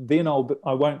problem, then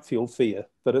I won't feel fear.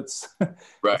 But it's,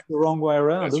 right. it's the wrong way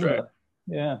around, That's isn't right. it?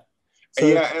 Yeah. So,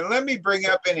 yeah, and let me bring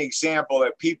up an example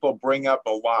that people bring up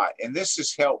a lot, and this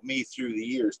has helped me through the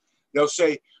years. They'll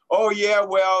say, "Oh yeah,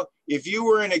 well, if you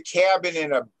were in a cabin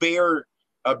and a bear,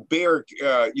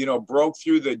 you know, broke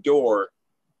through the door,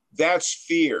 that's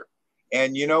fear."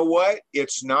 And you know what?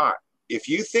 It's not. If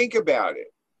you think about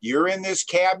it, you're in this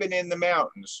cabin in the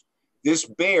mountains. This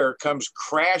bear comes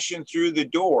crashing through the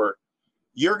door.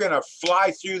 You're going to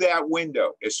fly through that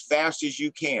window as fast as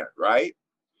you can, right?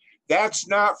 That's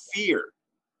not fear.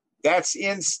 That's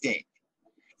instinct.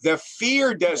 The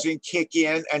fear doesn't kick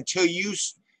in until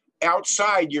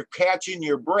outside, you're catching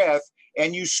your breath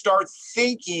and you start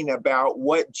thinking about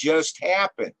what just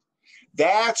happened.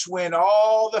 That's when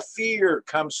all the fear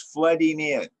comes flooding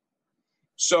in.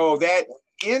 So that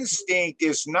instinct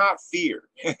is not fear.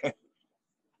 I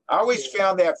always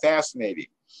found that fascinating.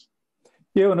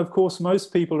 Yeah, and of course,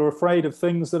 most people are afraid of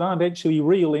things that aren't actually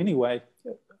real anyway,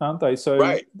 aren't they? So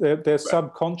right. they're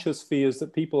subconscious fears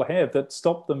that people have that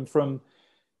stop them from,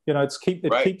 you know, it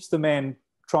keeps the man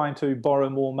trying to borrow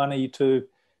more money to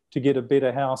get a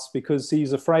better house, because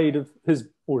he's afraid of his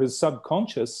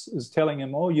subconscious is telling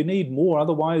him, oh, you need more,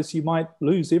 otherwise you might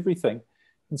lose everything.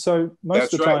 And so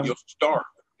most of the time, you'll starve.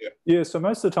 Yeah, so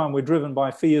most of the time we're driven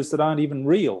by fears that aren't even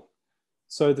real.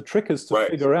 So the trick is to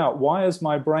figure out, why is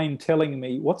my brain telling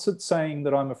me, what's it saying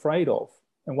that I'm afraid of?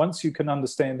 And once you can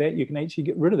understand that, you can actually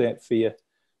get rid of that fear.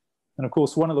 And of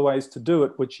course, one of the ways to do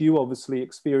it, which you obviously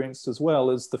experienced as well,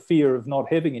 is the fear of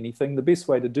not having anything. The best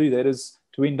way to do that is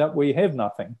to end up where you have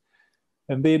nothing.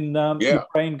 And then your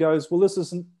brain goes, well, this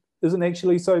isn't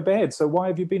actually so bad. So why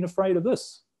have you been afraid of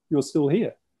this? You're still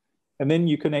here. And then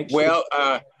you can actually,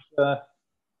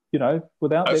 you know,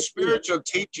 without that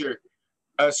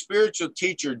spiritual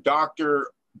teacher, Dr.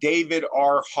 David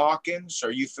R. Hawkins.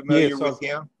 Are you familiar with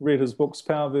him? Read his books,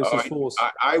 Power versus Force.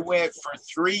 I went for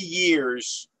 3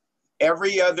 years.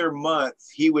 Every other month,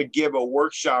 he would give a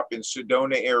workshop in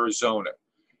Sedona, Arizona.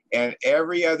 And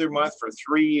every other month for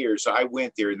 3 years, I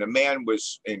went there. And the man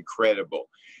was incredible.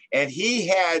 And he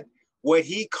had what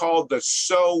he called the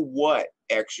so what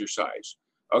exercise.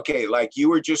 Okay, like you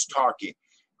were just talking.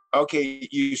 Okay,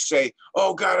 you say,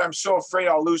 oh, God, I'm so afraid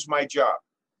I'll lose my job.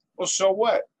 Well, so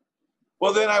what?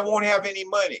 Well, then I won't have any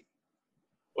money.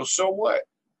 Well, so what?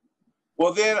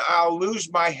 Well, then I'll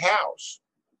lose my house.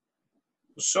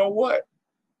 So what?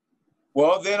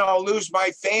 Well, then I'll lose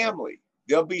my family.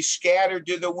 They'll be scattered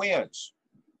to the winds.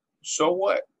 So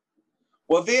what?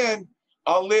 Well, then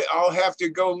I'll have to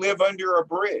go live under a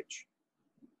bridge.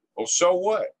 Well, so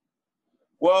what?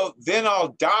 Well, then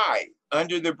I'll die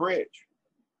under the bridge.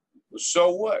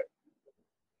 So what?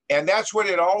 And that's what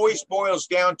it always boils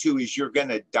down to, is you're going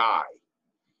to die.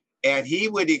 And he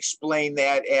would explain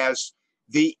that as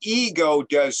the ego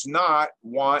does not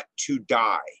want to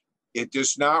die. It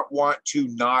does not want to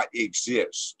not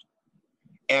exist.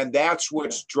 And that's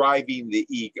what's driving the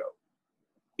ego.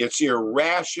 It's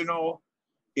irrational.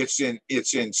 It's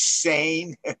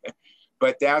insane.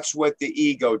 But that's what the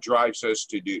ego drives us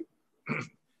to do.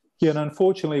 Yeah, and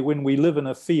unfortunately, when we live in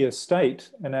a fear state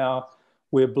and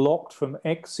we're blocked from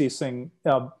accessing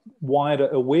our wider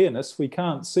awareness, we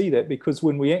can't see that, because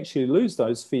when we actually lose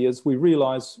those fears, we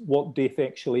realize what death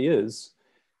actually is.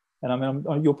 And I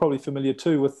mean, you're probably familiar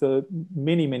too with the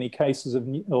many, many cases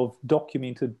of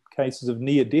documented cases of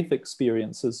near-death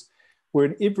experiences, where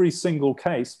in every single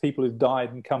case, people who've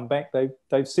died and come back,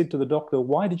 they've said to the doctor,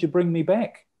 why did you bring me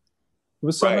back? It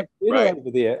was so much better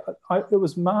over there. I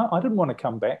didn't want to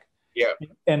come back. Yeah.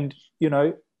 And, you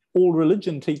know, all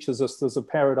religion teaches us there's a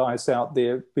paradise out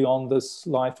there beyond this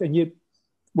life. And yet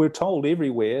we're told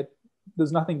everywhere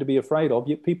there's nothing to be afraid of,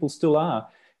 yet people still are.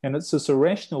 And it's this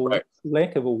irrational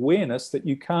lack of awareness that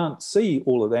you can't see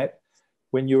all of that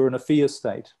when you're in a fear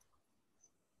state.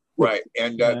 Right.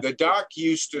 And the doc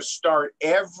used to start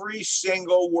every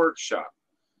single workshop,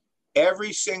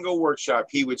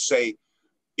 he would say,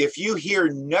 if you hear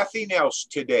nothing else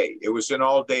today, it was an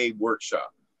all-day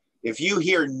workshop. If you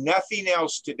hear nothing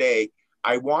else today,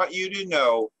 I want you to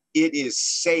know it is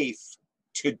safe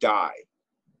to die.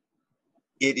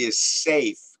 It is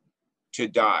safe to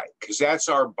die, because that's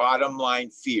our bottom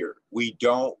line fear. We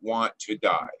don't want to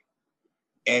die.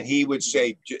 And he would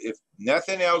say, if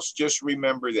nothing else, just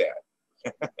remember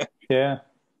that. Yeah.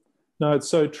 No, it's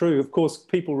so true. Of course,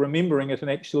 people remembering it and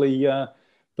actually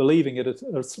believing it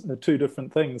are two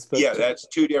different things. But yeah, that's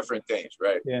two different things,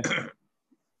 right? Yeah.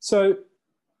 So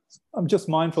I'm just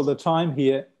mindful of the time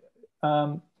here.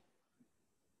 And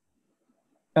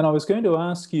I was going to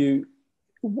ask you,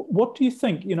 what do you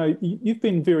think? You know, you've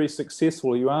been very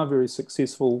successful. You are very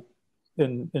successful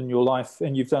in your life,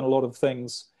 and you've done a lot of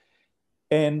things.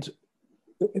 And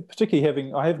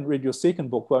particularly I haven't read your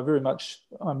second book, but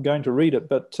I'm going to read it.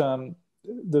 But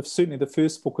certainly the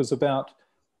first book is about,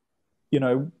 you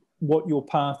know, what your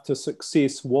path to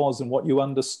success was and what you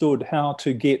understood how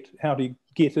to get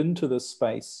into this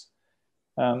space.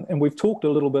 And we've talked a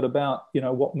little bit about, you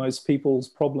know, what most people's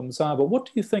problems are, but what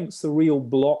do you think's the real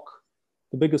block,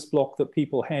 the biggest block that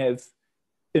people have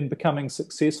in becoming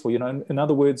successful? You know, in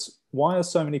other words, why are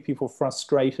so many people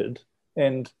frustrated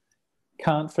and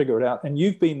can't figure it out? And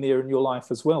you've been there in your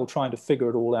life as well, trying to figure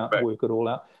it all out, right. Work it all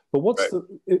out. But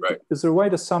is there a way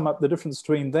to sum up the difference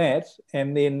between that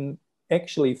and then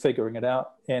actually figuring it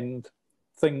out and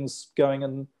things going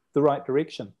in the right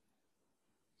direction?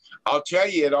 I'll tell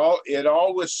you, it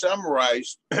all was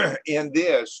summarized in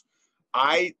this.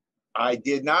 I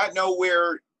did not know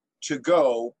where to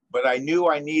go, but I knew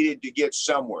I needed to get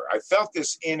somewhere. I felt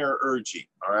this inner urging,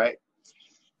 all right?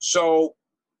 So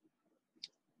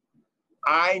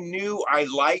I knew I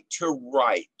liked to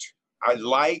write. I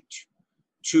liked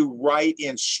to write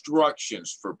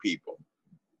instructions for people.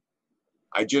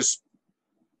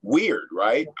 Weird,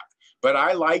 right? But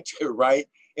I like to write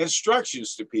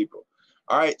instructions to people.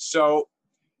 All right, so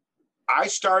I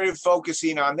started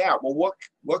focusing on that. Well,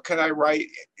 what can I write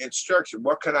instruction?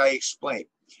 What can I explain?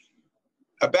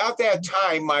 About that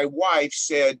time, my wife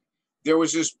said there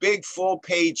was this big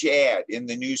full-page ad in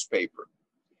the newspaper,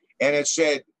 and it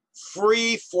said,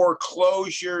 free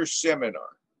foreclosure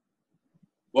seminar.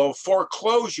 Well,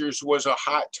 foreclosures was a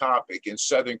hot topic in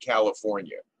Southern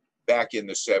California back in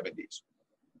the 70s.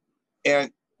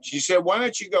 And she said, why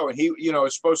don't you go? And he, you know,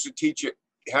 is supposed to teach you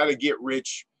how to get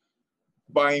rich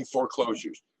buying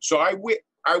foreclosures. So I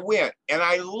went and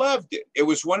I loved it. It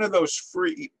was one of those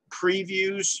free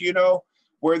previews, you know,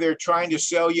 where they're trying to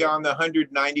sell you on the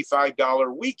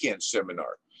 $195 weekend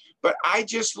seminar. But I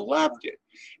just loved it.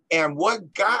 And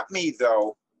what got me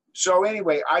though, so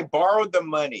anyway, I borrowed the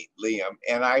money, Liam,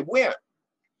 and I went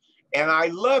and I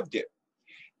loved it.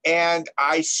 And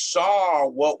I saw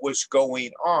what was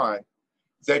going on.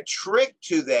 The trick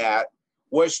to that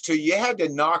was you had to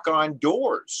knock on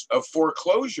doors of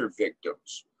foreclosure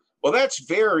victims. Well, that's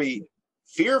very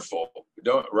fearful,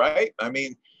 right? I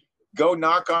mean, go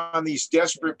knock on these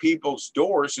desperate people's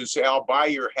doors and say, I'll buy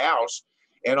your house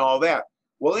and all that.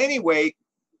 Well, anyway,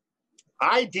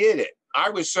 I did it. I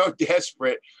was so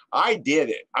desperate. I did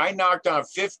it. I knocked on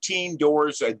 15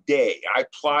 doors a day. I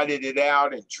plotted it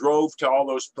out and drove to all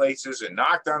those places and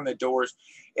knocked on the doors,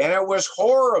 and it was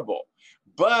horrible.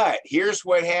 But here's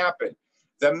what happened.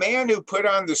 The man who put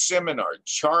on the seminar,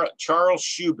 Charles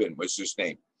Shubin was his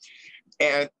name,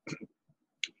 and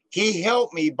he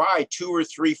helped me buy 2 or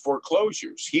 3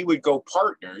 foreclosures. He would go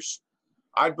partners.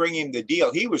 I'd bring him the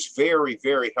deal. He was very,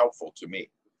 very helpful to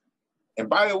me. And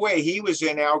by the way, he was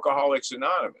in Alcoholics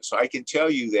Anonymous. I can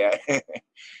tell you that.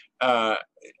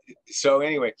 So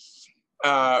anyway,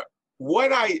 all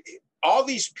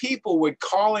these people would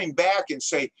call him back and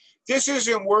say, this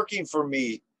isn't working for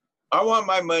me. I want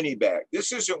my money back.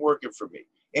 This isn't working for me.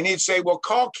 And he'd say, well,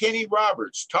 call Kenny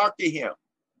Roberts, talk to him.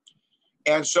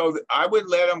 And so I would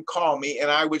let him call me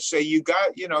and I would say, you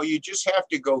just have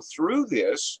to go through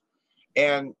this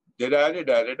and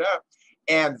da-da-da-da-da-da.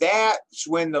 And that's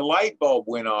when the light bulb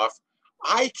went off.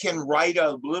 I can write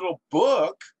a little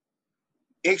book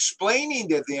explaining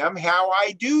to them how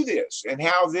I do this and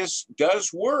how this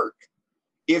does work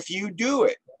if you do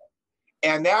it.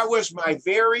 And that was my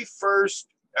very first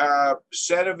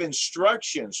set of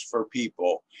instructions for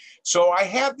people. So I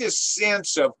have this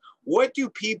sense of what do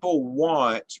people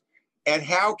want and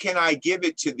how can I give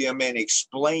it to them and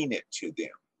explain it to them?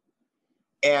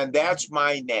 And that's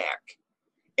my knack.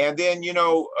 And then,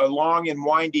 a long and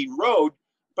winding road,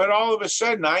 but all of a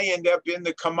sudden I end up in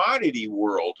the commodity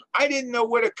world. I didn't know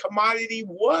what a commodity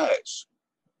was.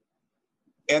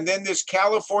 And then this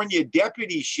California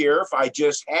deputy sheriff I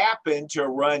just happened to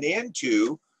run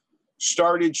into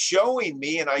started showing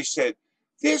me, and I said,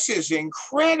 this is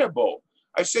incredible.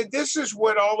 I said, this is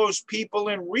what all those people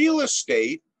in real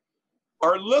estate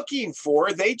are looking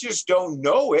for. They just don't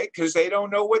know it because they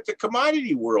don't know what the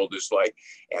commodity world is like.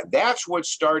 And that's what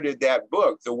started that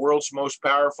book, The World's Most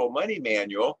Powerful Money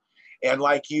Manual. And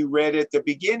like you read at the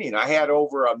beginning, I had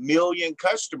over 1 million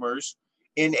customers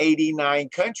in 89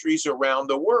 countries around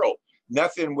the world.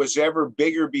 nothing was ever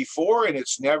bigger before, and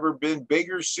it's never been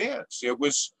bigger since. It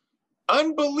was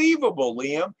unbelievable,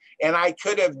 Liam, and I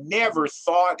could have never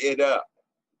thought it up.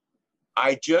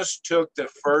 I just took the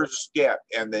first step,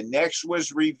 and the next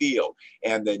was revealed,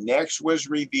 and the next was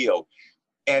revealed,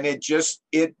 and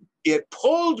it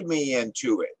pulled me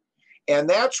into it. And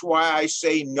that's why I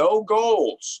say no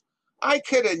goals. I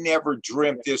could have never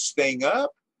dreamt this thing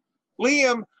up.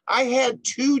 Liam, I had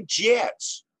 2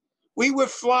 jets. We would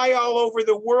fly all over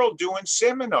the world doing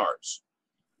seminars.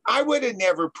 I would have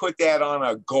never put that on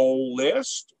a goal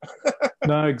list.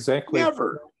 No, exactly.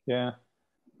 Never. Yeah.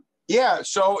 Yeah.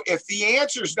 So if the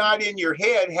answer's not in your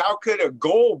head, how could a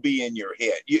goal be in your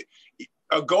head?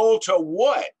 A goal to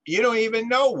what? You don't even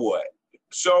know what.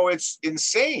 So it's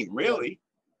insane, really.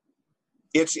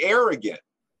 It's arrogant.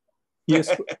 Yes.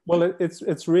 Well,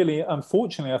 it's really,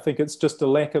 unfortunately, I think it's just a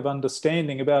lack of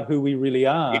understanding about who we really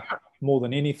are more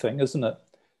than anything, isn't it?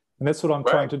 And that's what I'm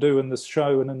trying to do in this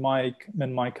show and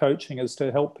in my coaching, is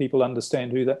to help people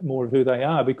understand more of who they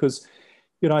are. Because,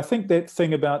 you know, I think that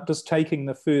thing about just taking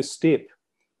the first step,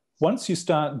 once you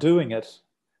start doing it,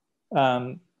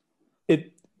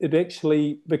 it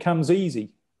actually becomes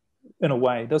easy in a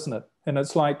way, doesn't it? And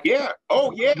it's like,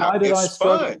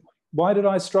 why did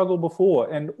I struggle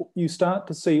before? And you start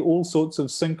to see all sorts of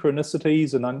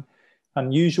synchronicities and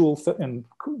unusual and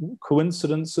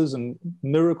coincidences and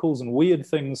miracles and weird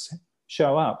things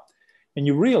show up. And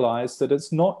you realize that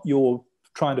it's not your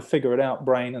trying to figure it out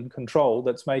brain and control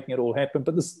that's making it all happen,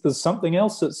 but there's something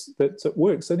else that's at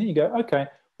work. So then you go, okay,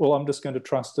 well, I'm just going to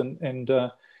trust and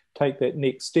take that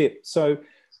next step. So,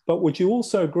 but would you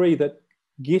also agree that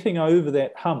getting over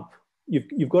that hump,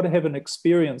 you've got to have an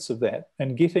experience of that,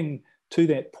 and getting to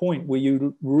that point where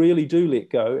you really do let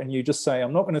go and you just say,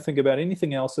 I'm not going to think about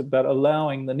anything else, but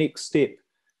allowing the next step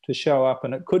to show up.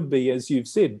 And it could be, as you've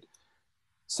said,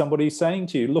 somebody saying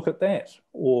to you, look at that,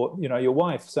 or, you know, your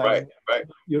wife saying,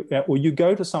 or you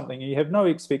go to something and you have no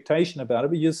expectation about it,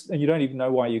 but you don't even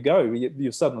know why you go.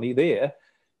 You're suddenly there,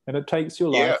 and it takes your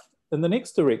life in the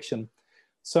next direction.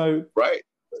 So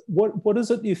what is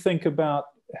it you think about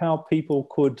how people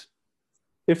could,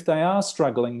 if they are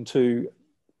struggling to,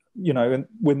 you know, and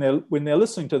when they're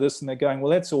listening to this and they're going,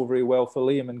 well, that's all very well for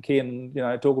Liam and Ken, you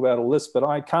know, talk about all this, but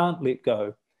I can't let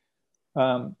go.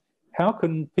 How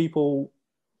can people,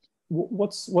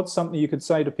 what's something you could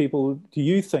say to people, do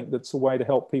you think that's a way to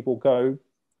help people go,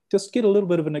 just get a little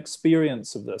bit of an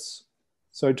experience of this?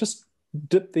 So just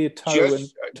dip their toe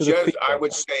into the feedback. I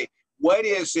would say, what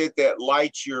is it that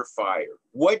lights your fire?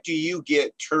 What do you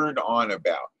get turned on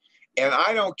about? And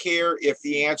I don't care if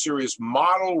the answer is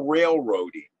model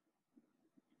railroading.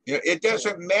 You know, it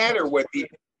doesn't matter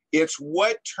it's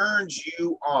what turns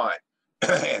you on.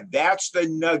 And that's the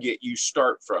nugget you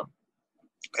start from.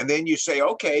 And then you say,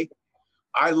 okay,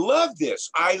 I love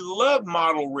this. I love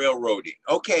model railroading.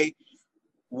 Okay,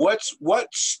 what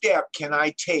step can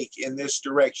I take in this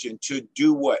direction to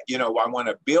do what? You know, I want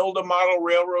to build a model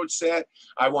railroad set.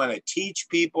 I want to teach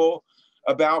people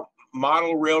about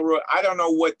model railroad. I don't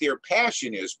know what their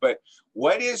passion is, but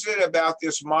what is it about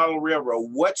this model railroad?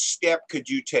 What step could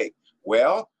you take?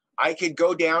 Well, I could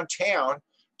go downtown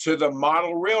to the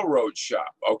model railroad shop.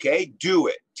 Okay, do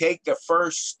it. Take the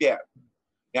first step.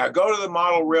 Now go to the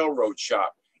model railroad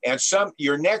shop, and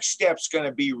your next step's going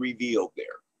to be revealed there.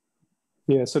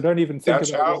 Yeah, so don't even think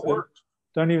That's how it works.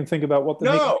 Don't even think about what the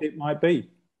next step might be.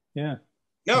 Yeah.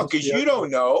 No, because you don't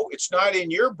know. It's not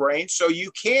in your brain, so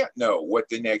you can't know what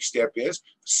the next step is.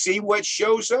 See what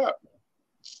shows up.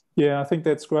 Yeah, I think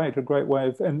that's great. A great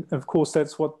way and of course,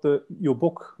 that's what your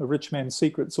book, A Rich Man's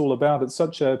Secret's all about. It's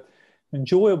such a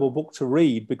enjoyable book to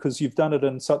read because you've done it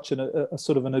in such a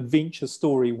sort of an adventure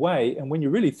story way. And when you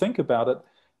really think about it,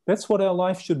 that's what our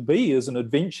life should be, is an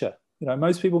adventure. You know,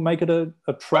 most people make it a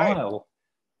trial.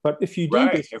 But if you do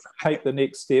just take the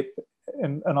next step,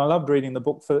 and I loved reading the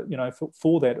book for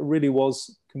that, it really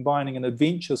was combining an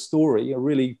adventure story, a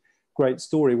really great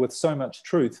story with so much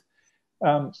truth.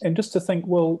 And just to think,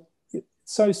 well, it's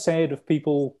so sad if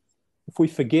we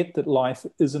forget that life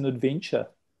is an adventure.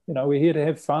 You know, we're here to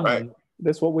have fun, and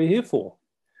that's what we're here for.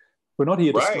 We're not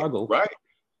here to struggle. Right.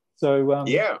 So, I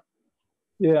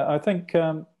think,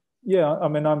 I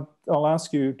mean, I'll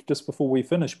ask you just before we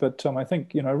finish, but I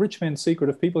think, you know, Rich Man's Secret,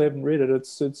 if people haven't read it,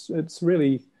 it's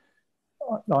really,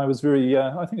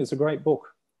 I think it's a great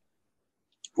book.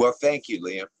 Well, thank you,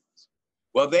 Liam.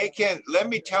 Well, let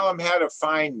me tell them how to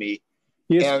find me.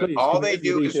 Yes, and please. all they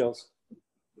do is,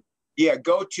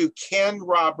 go to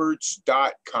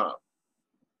kenroberts.com.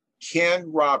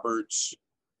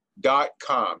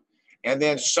 kenroberts.com. And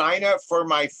then sign up for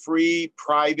my free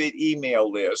private email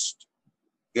list.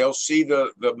 They'll see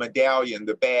the medallion,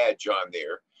 the badge on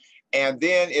there. And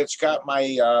then it's got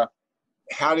my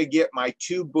how to get my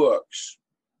 2 books,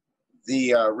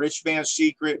 the Rich Man's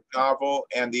Secret novel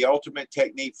and The Ultimate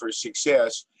Technique for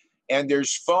Success. And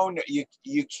there's phone,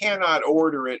 you cannot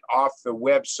order it off the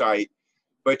website,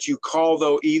 but you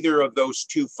call either of those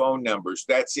 2 phone numbers.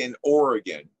 That's in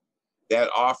Oregon. That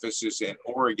office is in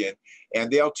Oregon, and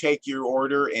they'll take your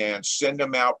order and send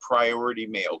them out priority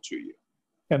mail to you.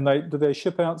 And do they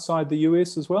ship outside the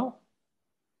US as well?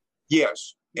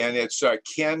 Yes, and it's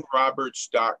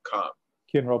kenroberts.com.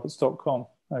 kenroberts.com.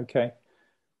 Okay.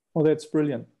 Well, that's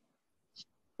brilliant.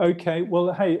 Okay.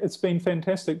 Well, hey, it's been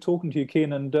fantastic talking to you,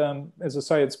 Ken. And as I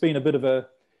say, it's been a bit of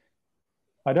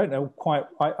I don't know quite,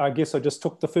 I guess I just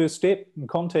took the first step and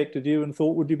contacted you and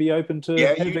thought, would you be open to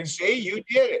having... you see, you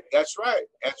did it. That's right.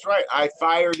 That's right. I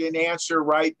fired an answer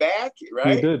right back,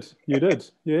 right? You did.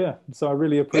 Yeah. So I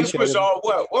really appreciate it. This was all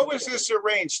what was this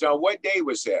arranged on? What day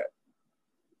was that?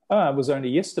 It was only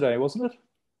yesterday, wasn't it?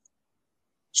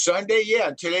 Sunday, yeah.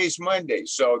 And today's Monday.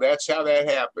 So that's how that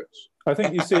happens. I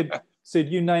think you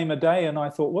said you name a day, and I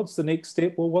thought, what's the next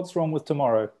step? Well, what's wrong with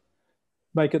tomorrow?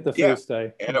 Make it the first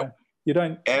day. And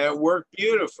and it worked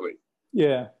beautifully.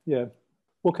 Yeah.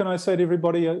 Well, can I say to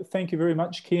everybody, thank you very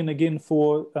much, Ken, again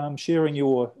for sharing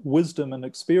your wisdom and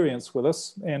experience with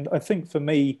us. And I think for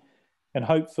me, and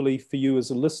hopefully for you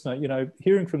as a listener,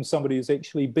 hearing from somebody who's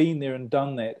actually been there and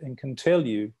done that and can tell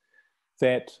you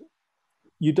that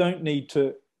you don't need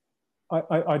to.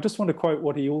 I just want to quote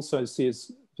what he also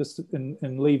says, just in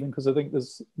leaving, because I think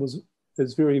this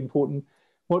is very important.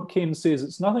 What Ken says,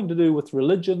 it's nothing to do with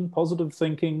religion, positive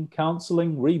thinking,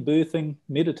 counseling, rebirthing,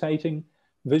 meditating,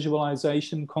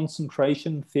 visualization,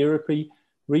 concentration, therapy,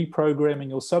 reprogramming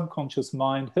your subconscious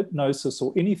mind, hypnosis,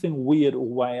 or anything weird or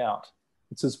way out.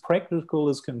 It's as practical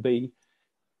as can be,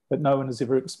 but no one has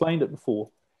ever explained it before.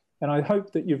 And I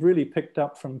hope that you've really picked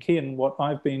up from Ken what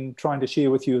I've been trying to share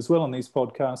with you as well on these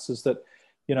podcasts, is that,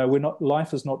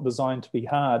 life is not designed to be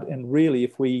hard. And really,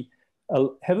 if we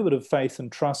have a bit of faith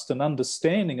and trust and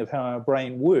understanding of how our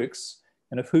brain works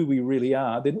and of who we really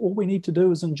are, then all we need to do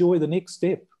is enjoy the next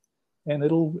step, and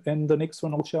the next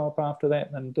one will show up after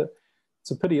that. And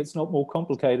it's a pity it's not more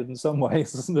complicated in some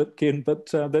ways, isn't it, Ken? But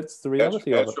that's the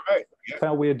reality of it. That's right. Yeah. It's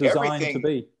how we're designed to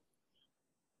be.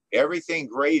 Everything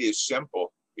great is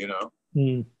simple,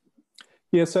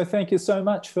 Yeah, so thank you so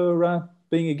much for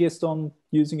being a guest on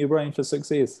Using Your Brain for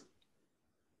Success.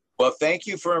 Well, thank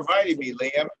you for inviting me,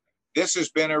 Liam. This has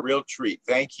been a real treat.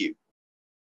 Thank you.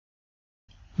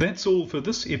 That's all for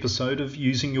this episode of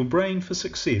Using Your Brain for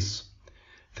Success.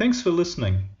 Thanks for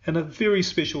listening, and a very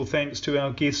special thanks to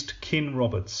our guest, Ken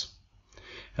Roberts.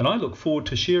 And I look forward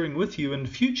to sharing with you in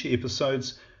future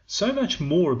episodes so much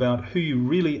more about who you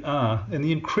really are and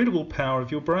the incredible power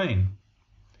of your brain.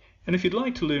 And if you'd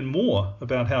like to learn more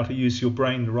about how to use your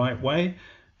brain the right way,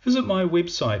 visit my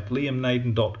website,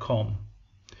 liamnaden.com.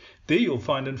 There you'll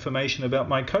find information about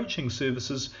my coaching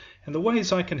services and the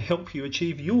ways I can help you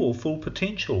achieve your full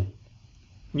potential.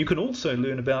 You can also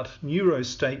learn about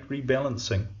neurostate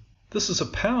rebalancing. This is a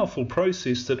powerful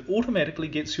process that automatically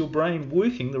gets your brain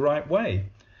working the right way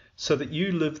so that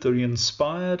you live the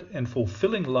inspired and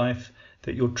fulfilling life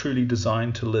that you're truly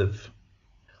designed to live.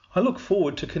 I look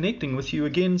forward to connecting with you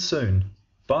again soon.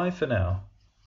 Bye for now.